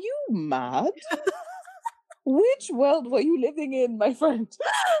 Are you mad? Which world were you living in, my friend?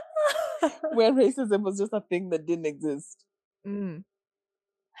 Where racism was just a thing that didn't exist.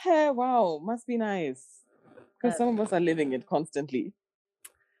 Hey, wow, must be nice. Because some of us are living it constantly.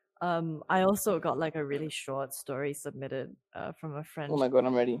 I also got like a really short story submitted from a friend. Oh my god,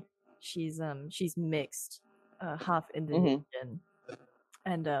 I'm ready. She's mixed, half Indonesian,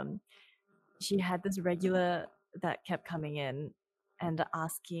 and she had this regular that kept coming in and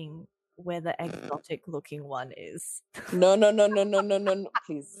asking where the exotic looking one is. No,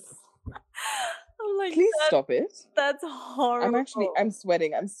 please. I'm like, please stop it. That's horrible. I'm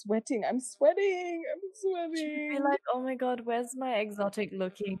sweating. She'd be like, oh my god, where's my exotic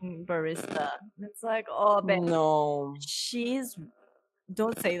looking barista? And it's like, oh, babe, no.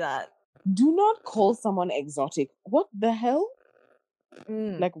 Don't say that. Do not call someone exotic. What the hell?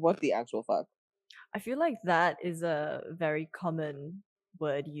 Like, what the actual fuck? I feel like that is a very common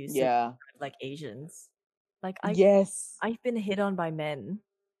word used like Asians. Like, I've been hit on by men,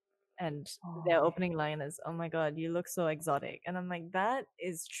 and their opening line is, oh my god, you look so exotic. And I'm like, that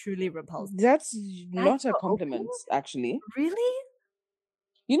is truly repulsive. That's not a compliment, actually. Really?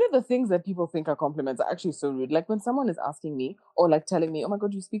 You know, the things that people think are compliments are actually so rude. Like when someone is asking me or like telling me, oh my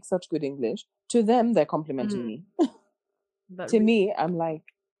god, you speak such good English. To them, they're complimenting me. But to me, I'm like,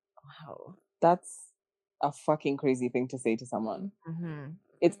 wow. That's a fucking crazy thing to say to someone. Mm-hmm.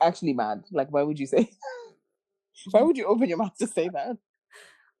 It's actually mad. Like, why would you say? Why would you open your mouth to say that?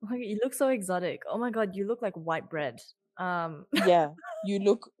 Oh, you look so exotic. Oh my god, you look like white bread. Yeah, you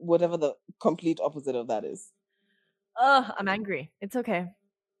look whatever the complete opposite of that is. I'm angry. It's okay.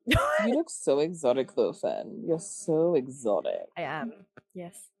 You look so exotic though, Fan. You're so exotic. I am.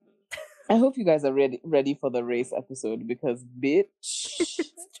 Yes. I hope you guys are ready for the race episode because, bitch.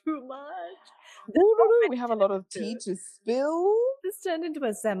 It's too much. We have a lot of tea to spill. This turned into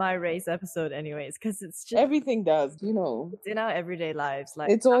a semi-race episode, anyways, because it's just Everything does, you know. It's in our everyday lives. Like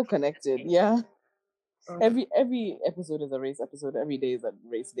it's all connected. Yeah. Oh. Every episode is a race episode. Every day is a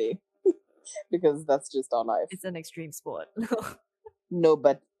race day because that's just our life. It's an extreme sport. No,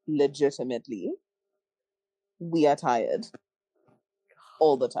 but legitimately, we are tired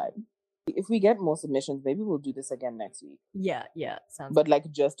all the time. If we get more submissions, maybe we'll do this again next week. Yeah, sounds but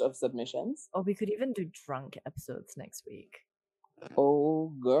like just of submissions. Or we could even do drunk episodes next week.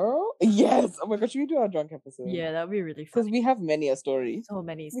 Oh, girl. Yes. Oh my gosh, should we do our drunk episode? Yeah, that would be really fun. Because we have many a story. So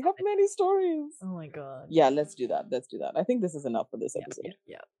many. We have many stories. Oh my god. Yeah, let's do that. I think this is enough for this episode.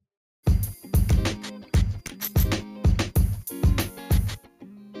 Yeah.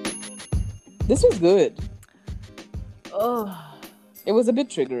 This was good. Oh. It was a bit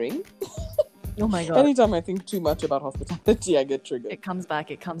triggering. Oh my god. Anytime I think too much about hospitality, I get triggered. It comes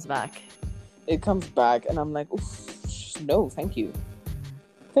back, and I'm like, oof, no, thank you.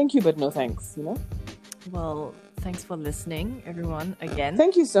 Thank you, but no thanks, you know? Well, thanks for listening, everyone, again.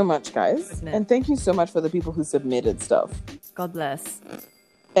 Thank you so much, guys. And thank you so much for the people who submitted stuff. God bless.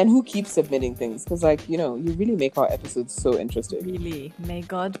 And who keep submitting things, because, like, you know, you really make our episodes so interesting. Really. May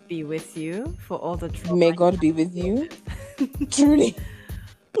God be with you for all the trauma. May God be with you. Truly.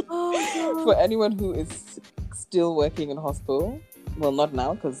 Oh, for anyone who is still working in hospital, well, not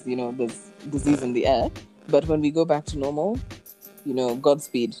now, because, you know, there's disease in the air, but when we go back to normal, you know,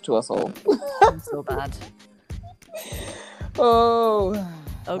 Godspeed to us all. I'm so bad. Oh.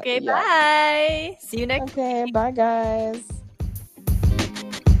 Okay, yeah. Bye. See you next week. Okay, bye, guys.